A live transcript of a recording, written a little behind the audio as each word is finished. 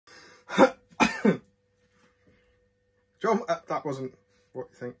John, that wasn't what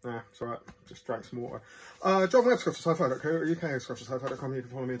you think. Nah, it's alright. Just drank some water. John Webb, ScotishSci-Fi.co, UK, ScotishSci-Fi.com. You can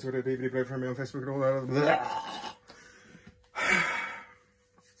follow me on Twitter, DVD Blue, friend me on Facebook, and all that.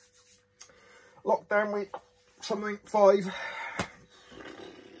 Lockdown week, something 5.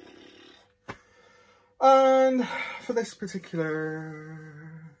 And for this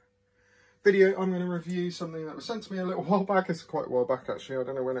particular video, I'm going to review something that was sent to me a little while back. It's quite a while back, actually. I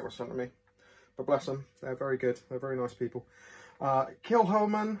don't know when it was sent to me. But bless them, they're very good. They're very nice people.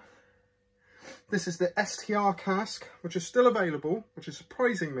 Kilchoman. This is the STR cask, which is still available, which is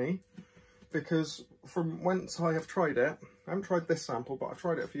surprising me, because from whence I have tried it, I haven't tried this sample, but I've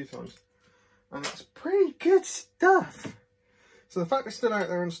tried it a few times, and it's pretty good stuff. So the fact it's still out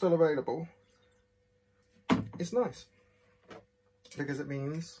there and still available is nice, because it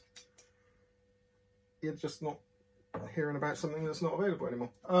means you're just not hearing about something that's not available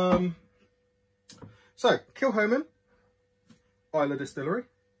anymore. So, Kilchoman, Isla Distillery.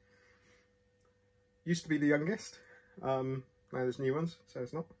 Used to be the youngest. Now there's new ones, so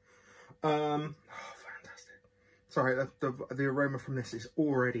it's not. Oh, fantastic. Sorry, the aroma from this is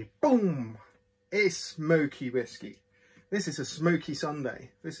already, boom! It's smoky whiskey. This is a smoky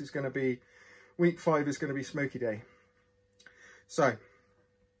Sunday. This is going to be, week 5 is going to be smoky day. So,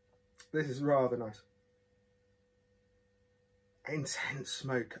 this is rather nice. Intense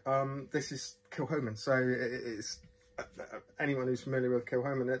smoke. This is Kilchoman, so it's anyone who's familiar with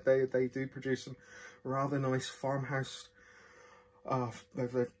Kilchoman, they do produce some rather nice farmhouse.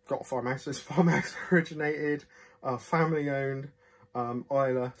 They've got a farmhouse. It's farmhouse originated, family owned,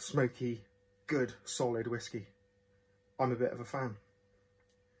 Isla smoky, good solid whiskey. I'm a bit of a fan.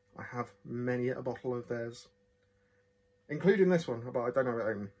 I have many a bottle of theirs, including this one, but I don't know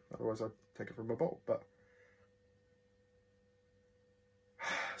it, otherwise I'd take it from a bottle. But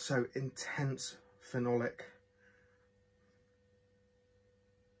so intense phenolic,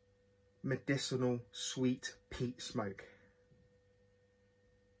 medicinal, sweet peat smoke.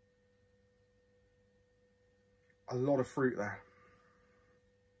 A lot of fruit there.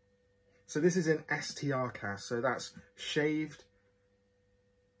 So this is an STR cask, so that's shaved,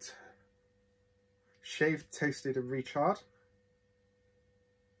 toasted and recharred,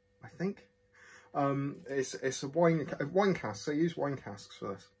 I think. It's a wine cask, so use wine casks for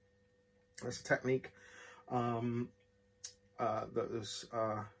this. It's a technique that was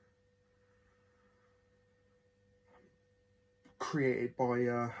created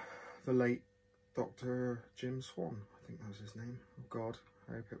by the late Dr. Jim Swan. I think that was his name. Oh God,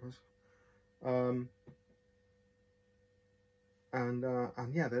 I hope it was. And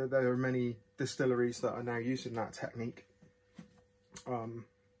yeah, there are many distilleries that are now using that technique.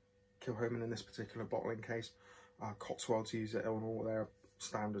 Kilchoman in this particular bottling case, Cotswolds use it on all their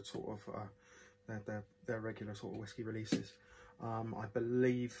standard sort of their regular sort of whiskey releases. I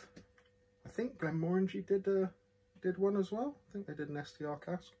think Glenmorangie did one as well. I think they did an STR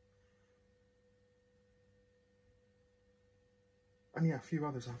cask, and yeah, a few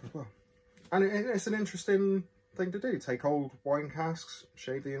others have as well. And it's an interesting thing to do. Take old wine casks,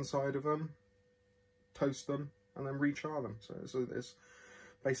 shave the inside of them, toast them, and then rechar them. So it's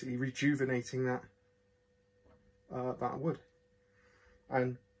basically rejuvenating that that wood.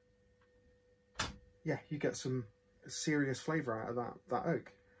 And yeah, you get some serious flavour out of that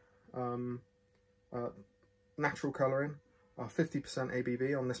oak. Natural colouring, 50%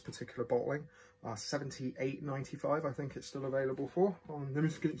 ABV on this particular bottling, 78.95 I think it's still available for on the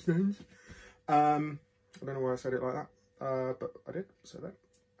Miskin Stones. I don't know why I said it like that, but I did say that.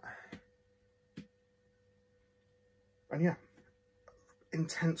 And yeah,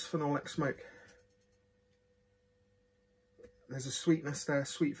 intense phenolic smoke. There's a sweetness there,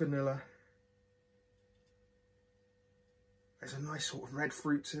 sweet vanilla. There's a nice sort of red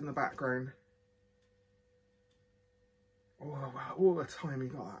fruits in the background. Oh, all the time you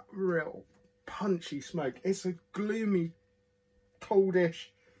got that real punchy smoke. It's a gloomy,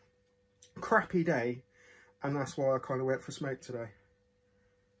 coldish, crappy day, and that's why I kind of went for smoke today.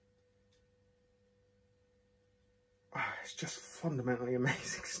 It's just fundamentally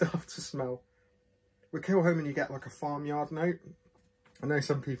amazing stuff to smell. With Kilchoman you get like a farmyard note. I know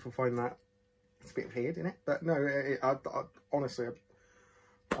some people find that it's a bit weird, isn't it? But no, I honestly,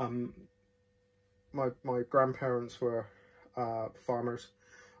 my grandparents were farmers,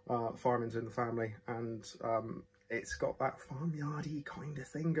 farming's in the family, and it's got that farmyardy kind of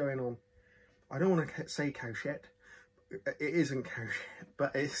thing going on. I don't want to say cow shit. It isn't cow shit,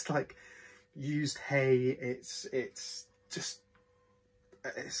 but it's like used hay. It's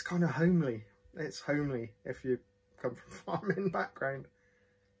kind of homely. It's homely if you come from farming background.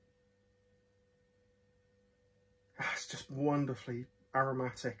 just wonderfully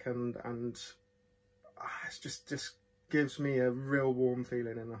aromatic, and it's just gives me a real warm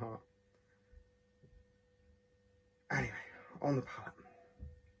feeling in the heart. Anyway, on the palate.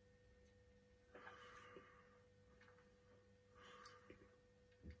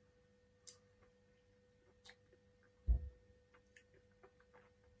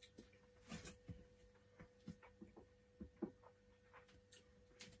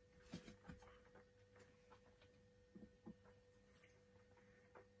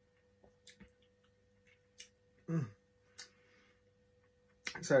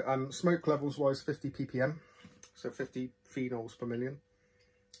 So smoke levels wise, 50 ppm, so 50 phenols per million,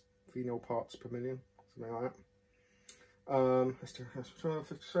 phenol parts per million, something like that. Let's do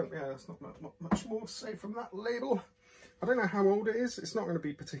 50%. Yeah, that's not much more to say from that label. I don't know how old it is. It's not going to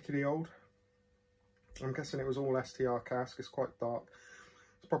be particularly old. I'm guessing it was all STR cask. It's quite dark.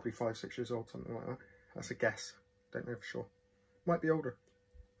 It's probably 5-6 years old, something like that. That's a guess. Don't know for sure. Might be older.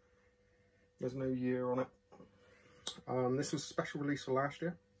 There's no year on it. This was a special release for last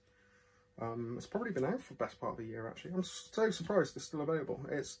year. It's probably been out for the best part of the year, actually. I'm so surprised it's still available.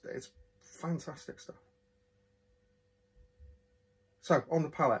 It's fantastic stuff. So, on the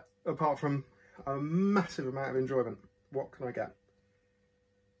palate, apart from a massive amount of enjoyment, what can I get?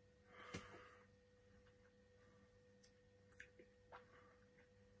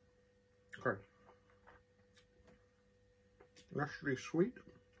 Okay. Naturally sweet.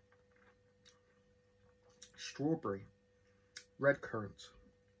 Strawberry, red currant,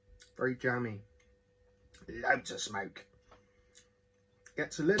 very jammy, loads of smoke.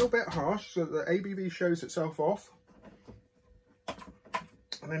 Gets a little bit harsh, so the ABV shows itself off,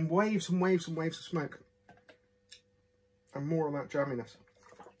 and then waves and waves and waves of smoke, and more of that jamminess.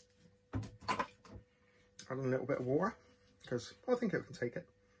 Add a little bit of water, because I think it can take it,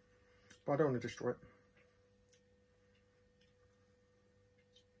 but I don't want to destroy it.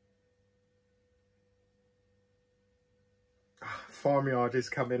 Farmyard is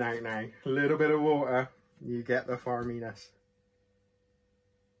coming out now. A little bit of water, you get the farminess.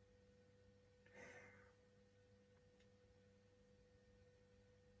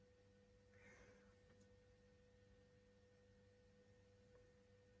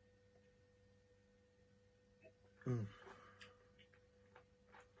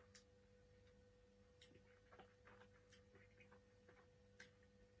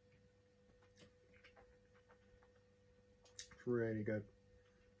 Really good.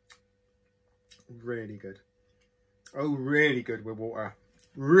 Really good. Oh, really good with water.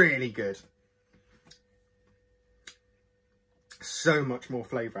 Really good. So much more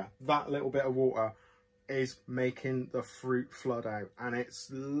flavour. That little bit of water is making the fruit flood out, and it's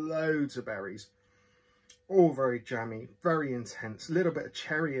loads of berries. All very jammy, very intense. A little bit of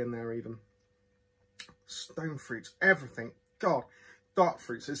cherry in there even. Stone fruits, everything. God, dark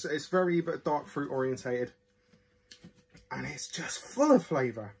fruits. It's very dark fruit orientated. And it's just full of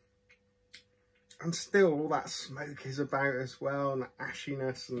flavour. And still all that smoke is about as well, and the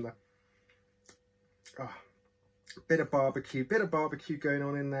ashiness and the bit of barbecue going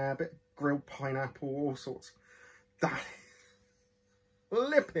on in there, a bit of grilled pineapple, all sorts. That is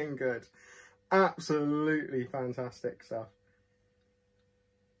flipping good. Absolutely fantastic stuff.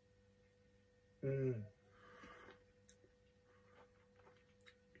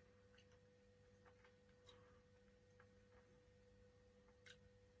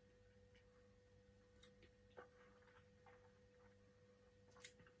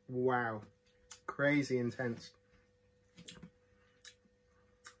 Wow, crazy intense.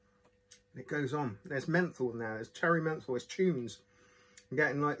 It goes on. There's menthol now. There's cherry menthol. There's tunes. I'm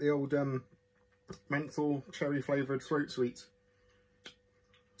getting like the old menthol cherry flavoured throat sweets.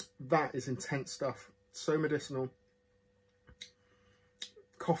 That is intense stuff. So medicinal.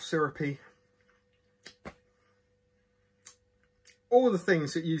 Cough syrupy. All the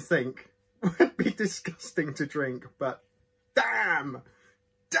things that you think would be disgusting to drink, but damn,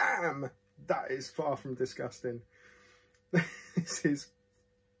 that is far from disgusting. This is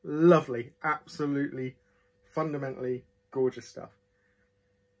lovely, absolutely, fundamentally gorgeous stuff.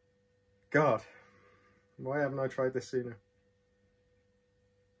 God, why haven't I tried this sooner?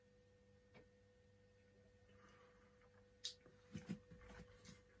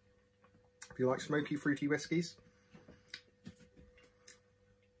 If you like smoky, fruity whiskies,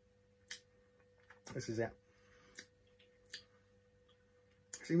 this is it.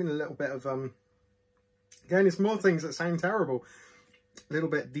 There's even a little bit of, again, it's more things that sound terrible. A little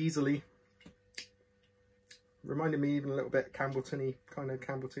bit diesel-y. Reminded me even a little bit Campbellton-y, kind of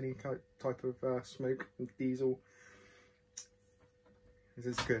Campbellton-y type of smoke and diesel. This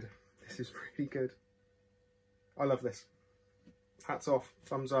is good. This is really good. I love this. Hats off,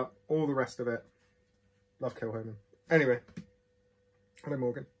 thumbs up, all the rest of it. Love Kilchoman. Anyway, hello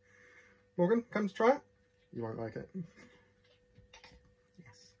Morgan. Morgan, come to try it. You won't like it.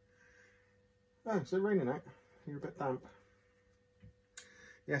 Yes. Oh, is it raining out? You're a bit damp.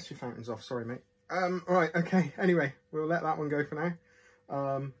 Yes, your fountain's off. Sorry, mate. Right, okay. Anyway, we'll let that one go for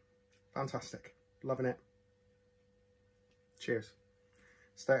now. Fantastic. Loving it. Cheers.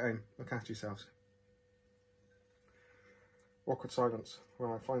 Stay at home. Look after yourselves. Awkward silence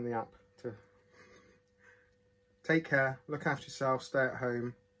when I find the app to take care, look after yourself, stay at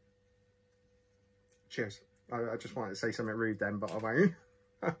home. Cheers. I just wanted to say something rude then, but I won't.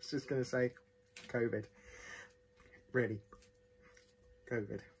 I was just going to say COVID. Really.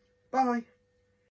 COVID. Bye.